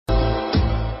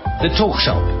The Talk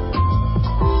Shop.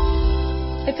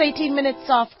 It's 18 minutes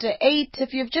after 8.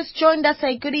 If you've just joined us,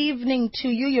 a good evening to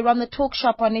you. You're on the Talk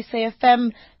Shop on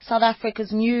SAFM, South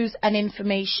Africa's news and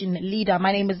information leader.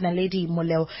 My name is Naledi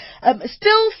Moleo.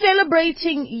 Still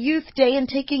celebrating Youth Day and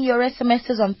taking your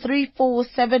SMSs on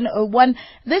 34701.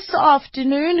 This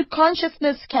afternoon,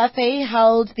 Consciousness Cafe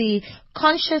held the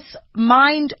Conscious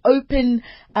Mind Open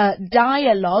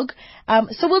dialogue.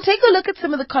 So we'll take a look at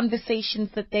some of the conversations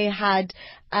that they had.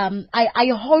 I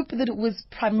hope that it was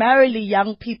primarily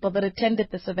young people that attended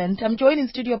this event. I'm joined in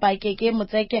studio by KK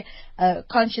Motseke,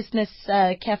 Consciousness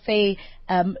Cafe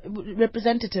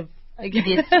representative.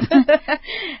 Yes.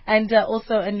 And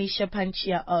also Anisha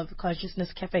Panchia of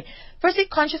Consciousness Cafe. Firstly,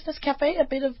 Consciousness Cafe, a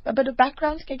bit of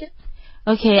background, KK.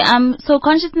 Okay, so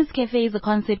Consciousness Cafe is a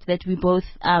concept that we both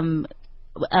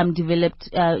developed,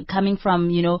 coming from,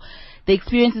 the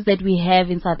experiences that we have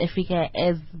in South Africa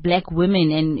as black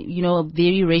women, and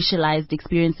very racialized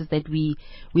experiences that we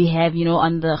have,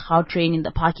 on the Gautrain, in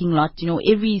the parking lot,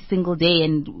 every single day,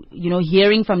 and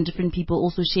hearing from different people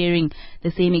also sharing the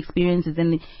same experiences.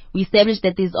 And we established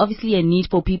that there's obviously a need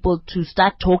for people to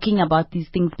start talking about these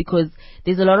things, because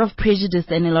there's a lot of prejudice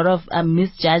and a lot of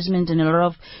misjudgment and a lot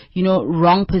of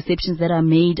wrong perceptions that are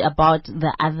made about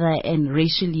the other and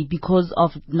racially, because of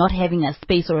not having a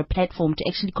space or a platform to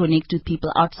actually connect with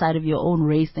people outside of your own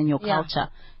race and your culture.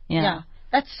 Yeah.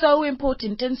 That's so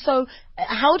important. And so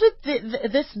how did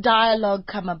this dialogue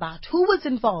come about? Who was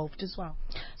involved as well?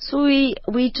 So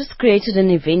we just created an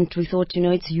event. We thought,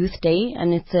 it's Youth Day,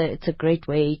 and it's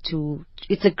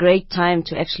a great time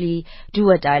to actually do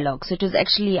a dialogue. So it was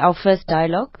actually our first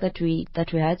dialogue that we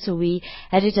had. So we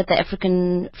had it at the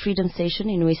African Freedom Station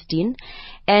in Westdene,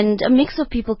 and a mix of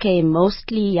people came,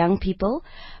 mostly young people,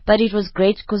 but it was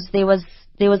great because there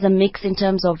was a mix in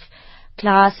terms of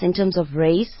class, in terms of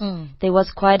race. There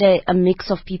was quite a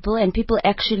mix of people, and people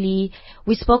actually,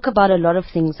 we spoke about a lot of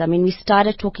things. I mean, we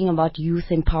started talking about youth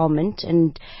empowerment,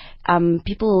 and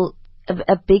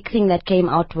a big thing that came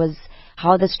out was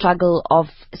how the struggle of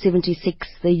 76,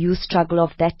 the youth struggle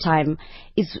of that time,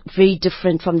 is very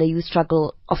different from the youth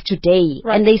struggle of today.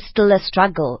 Right. And there's still a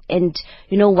struggle. And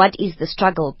what is the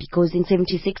struggle? Because in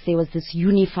 76 there was this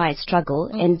unified struggle,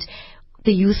 and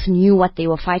the youth knew what they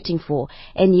were fighting for.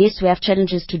 And yes, we have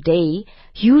challenges today,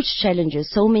 huge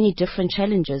challenges, so many different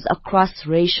challenges across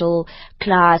racial,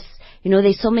 class.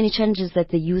 There's so many challenges that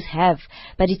the youth have,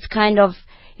 but it's kind of,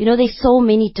 there's so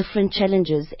many different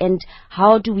challenges, and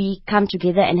how do we come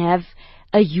together and have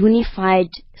a unified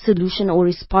solution or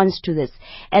response to this?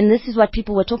 And this is what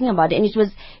people were talking about. And it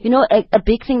was, a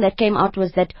big thing that came out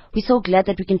was that we're so glad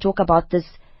that we can talk about this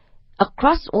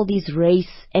across all these race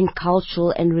and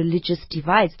cultural and religious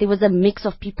divides. There was a mix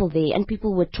of people there, and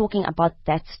people were talking about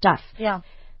that stuff. Yeah.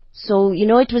 So,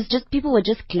 it was just, people were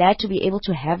just glad to be able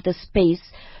to have the space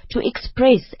to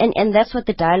express. And that's what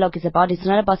the dialogue is about. It's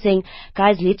not about saying,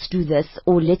 guys, let's do this,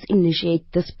 or let's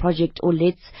initiate this project, or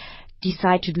let's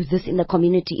decide to do this in the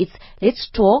community. It's, let's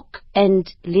talk and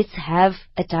let's have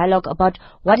a dialogue about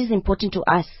what is important to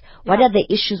us. What are the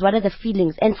issues? What are the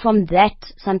feelings? And from that,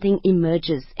 something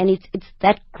emerges. And it's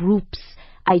that group's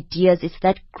ideas. It's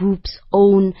that group's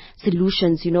own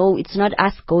solutions. It's not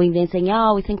us going there and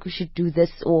saying, we think we should do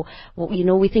this, or,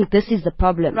 we think this is the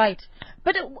problem. Right.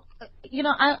 But,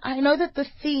 I know that the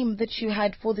theme that you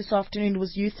had for this afternoon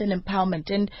was youth and empowerment.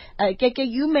 And, Keke,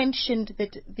 you mentioned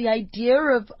that the idea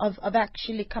of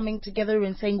actually coming together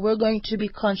and saying, we're going to be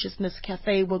Consciousness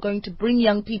Cafe, we're going to bring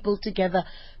young people together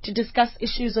to discuss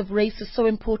issues of race is so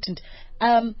important.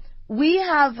 We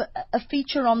have a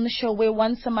feature on the show where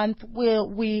once a month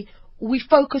we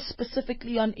focus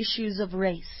specifically on issues of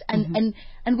race, and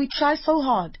we try so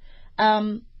hard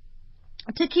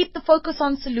to keep the focus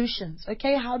on solutions.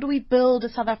 Okay, how do we build a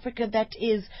South Africa that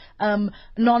is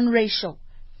non-racial?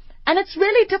 And it's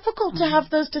really difficult to have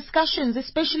those discussions,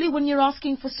 especially when you're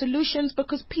asking for solutions,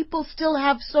 because people still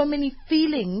have so many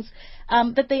feelings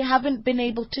that they haven't been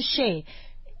able to share.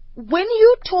 When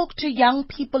you talk to young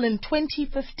people in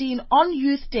 2015 on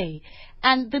Youth Day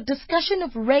and the discussion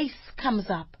of race comes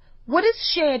up, what is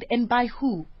shared and by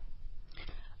who?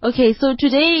 Okay, so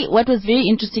today, what was very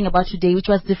interesting about today, which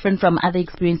was different from other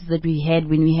experiences that we had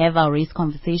when we have our race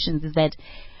conversations, is that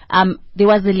there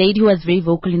was a lady who was very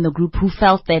vocal in the group who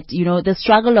felt that, the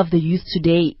struggle of the youth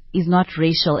today is not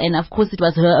racial. And of course, it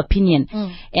was her opinion.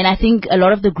 And I think a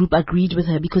lot of the group agreed with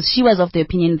her, because she was of the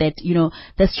opinion that,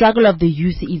 the struggle of the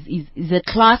youth is a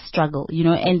class struggle,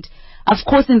 and of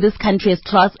course, in this country,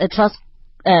 a class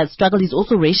struggle is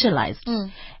also racialized.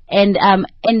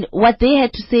 And what they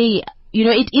had to say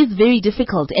it is very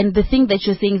difficult. And the thing that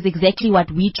you're saying is exactly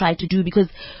what we try to do, because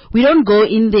we don't go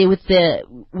in there with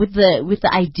the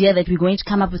idea that we're going to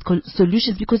come up with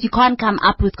solutions, because you can't come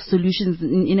up with solutions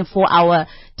in a 4-hour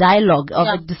dialogue of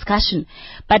a discussion.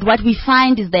 But what we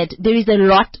find is that there is a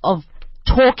lot of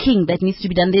talking that needs to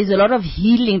be done. There's a lot of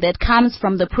healing that comes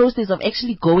from the process of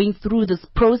actually going through this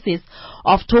process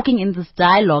of talking in this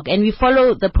dialogue. And we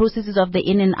follow the processes of the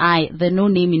NNI, the No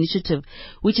Name Initiative,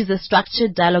 which is a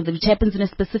structured dialogue which happens in a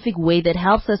specific way that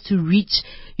helps us to reach,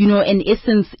 an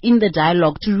essence in the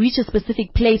dialogue, to reach a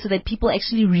specific place so that people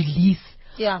actually release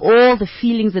all the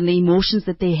feelings and the emotions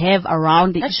that they have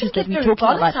around the issues that we're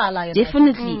talking about.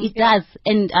 Definitely, it does.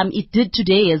 And it did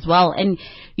today as well. And,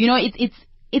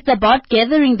 it's about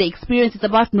gathering the experience. It's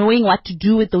about knowing what to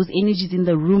do with those energies in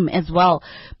the room as well.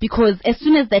 Because as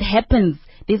soon as that happens,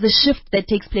 there's a shift that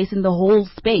takes place in the whole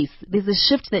space. There's a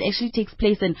shift that actually takes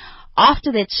place. And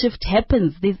after that shift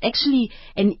happens, there's actually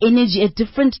an energy, a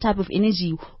different type of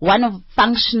energy, one of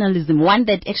functionalism, one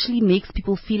that actually makes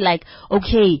people feel like,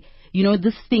 okay,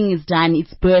 this thing is done,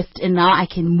 it's burst, and now I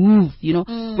can move,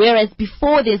 Whereas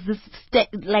before there's this,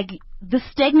 the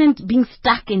stagnant, being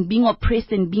stuck and being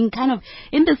oppressed and being kind of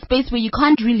in the space where you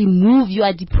can't really move. You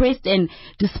are depressed and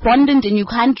despondent, and you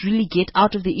can't really get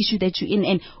out of the issue that you're in.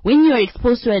 And when you're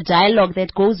exposed to a dialogue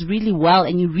that goes really well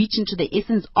and you reach into the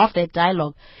essence of that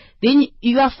dialogue, then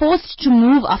you are forced to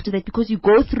move after that, because you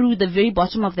go through the very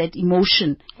bottom of that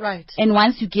emotion. Right. And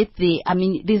once you get there,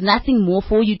 there's nothing more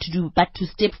for you to do but to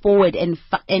step forward and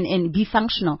be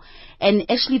functional. And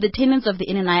actually the tenets of the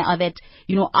NNI are that,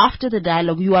 after the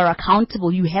dialogue, you are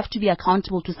accountable. You have to be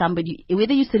accountable to somebody.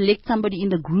 Whether you select somebody in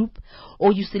the group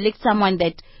or you select someone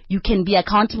that you can be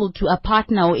accountable to, a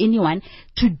partner or anyone,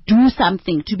 to do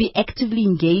something, to be actively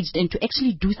engaged and to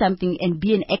actually do something and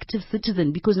be an active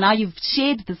citizen. Because now you've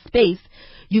shared the space,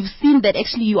 you've seen that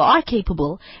actually you are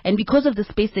capable, and because of the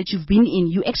space that you've been in,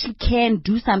 you actually can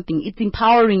do something. It's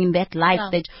empowering in that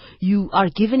life that you are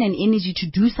given an energy to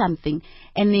do something,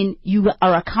 and then you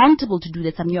are accountable to do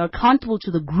that something. You're accountable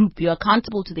to the group, you're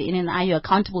accountable to the NNI, you're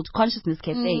accountable to Consciousness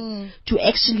Cafe to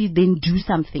actually then do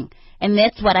something. And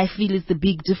that's what I feel is the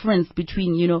big difference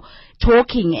between,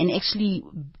 talking and actually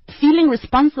feeling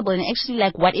responsible, and actually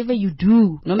like whatever you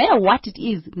do, no matter what it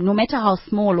is, no matter how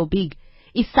small or big,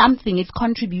 is something, it's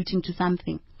contributing to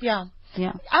something. Yeah.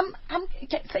 Yeah.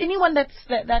 So anyone that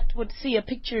would see a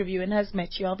picture of you and has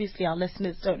met you, obviously our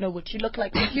listeners don't know what you look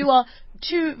like, but you are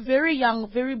two very young,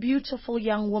 very beautiful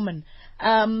young women.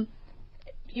 My,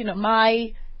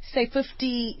 say,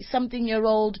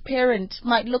 50-something-year-old parent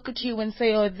might look at you and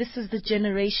say, oh, this is the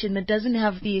generation that doesn't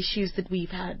have the issues that we've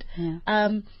had.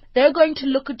 Yeah. They're going to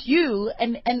look at you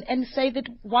and say that,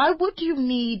 why would you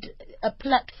need a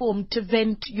platform to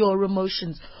vent your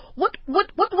emotions? What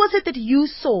was it that you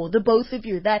saw, the both of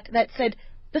you, that said,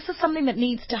 this is something that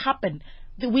needs to happen?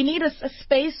 That we need a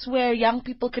space where young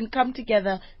people can come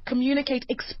together, communicate,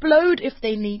 explode if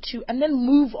they need to, and then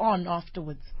move on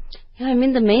afterwards. Yeah,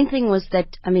 the main thing was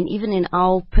that, even in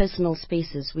our personal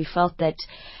spaces, we felt that,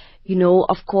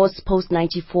 of course,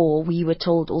 post-94, we were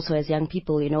told also as young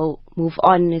people, move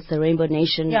on, it's the Rainbow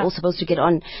Nation, we're all supposed to get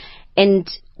on. And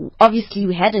obviously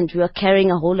we hadn't. We were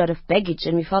carrying a whole lot of baggage,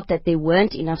 and we felt that there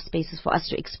weren't enough spaces for us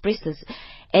to express this.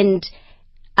 And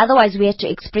otherwise we had to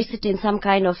express it in some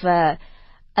kind of a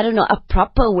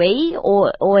proper way,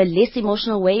 or a less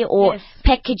emotional way, or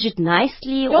package it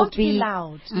nicely. Don't be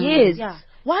loud. Yes. Yeah.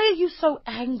 Why are you so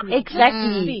angry?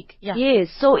 Exactly. Yes.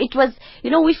 So it was,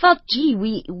 we felt,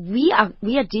 we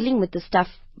are dealing with this stuff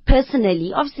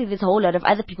personally. Obviously, there's a whole lot of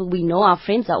other people we know, our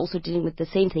friends are also dealing with the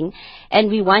same thing,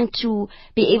 and we want to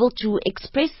be able to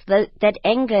express that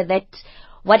anger, that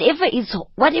whatever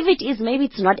it is, maybe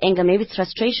it's not anger, maybe it's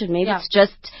frustration, maybe it's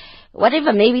just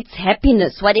whatever, maybe it's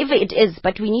happiness, whatever it is,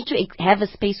 but we need to have a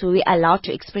space where we're allowed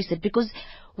to express it. Because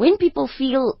when people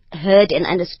feel heard and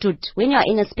understood, when you're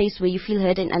in a space where you feel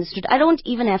heard and understood, I don't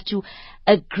even have to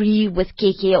agree with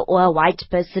KK or a white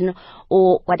person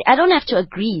or what. I don't have to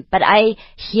agree, but I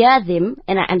hear them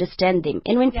and I understand them.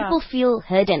 And when people feel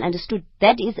heard and understood,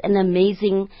 that is an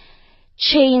amazing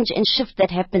change and shift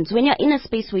that happens. When you're in a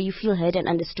space where you feel heard and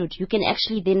understood, you can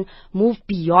actually then move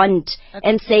beyond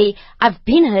and say, I've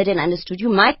been heard and understood. You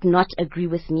might not agree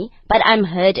with me, but I'm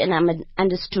heard and I'm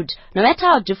understood. No matter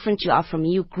how different you are from me,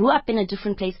 you grew up in a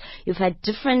different place, you've had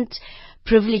different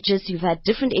privileges, you've had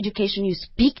different education, you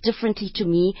speak differently to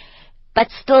me, but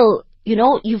still,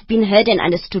 you've been heard and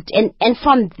understood. And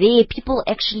from there, people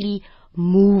actually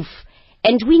move.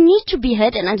 And we need to be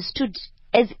heard and understood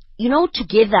as you know,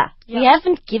 together. We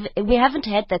haven't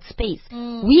had that space.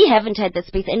 We haven't had that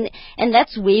space, and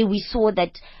that's where we saw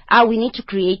that we need to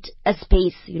create a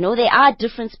space. You know, there are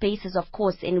different spaces, of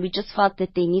course, and we just felt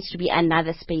that there needs to be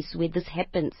another space where this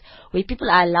happens, where people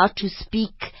are allowed to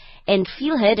speak and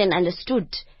feel heard and understood,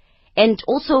 and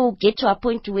also get to a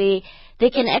point where they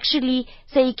can actually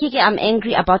say, Kiki, I'm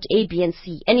angry about A, B, and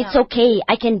C. And it's okay.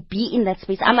 I can be in that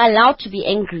space. I'm allowed to be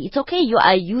angry. It's okay. You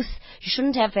are a youth. You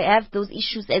shouldn't have those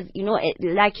issues, as, you know,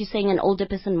 like you're saying, an older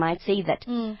person might say that.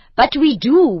 But we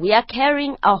do. We are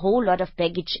carrying a whole lot of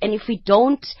baggage. And if we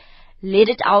don't let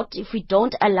it out, if we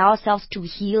don't allow ourselves to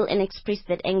heal and express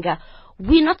that anger,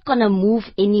 we're not going to move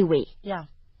anyway. Yeah.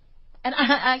 And I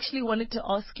actually wanted to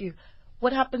ask you,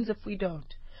 what happens if we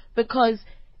don't? Because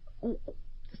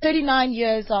 39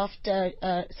 years after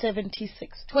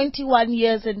 76, 21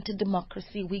 years into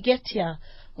democracy, we get here,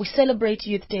 we celebrate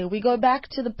Youth Day, we go back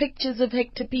to the pictures of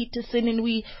Hector Peterson, and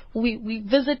we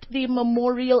visit the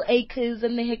memorial acres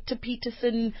and the Hector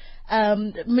Peterson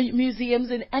museums,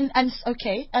 and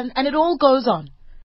it all goes on.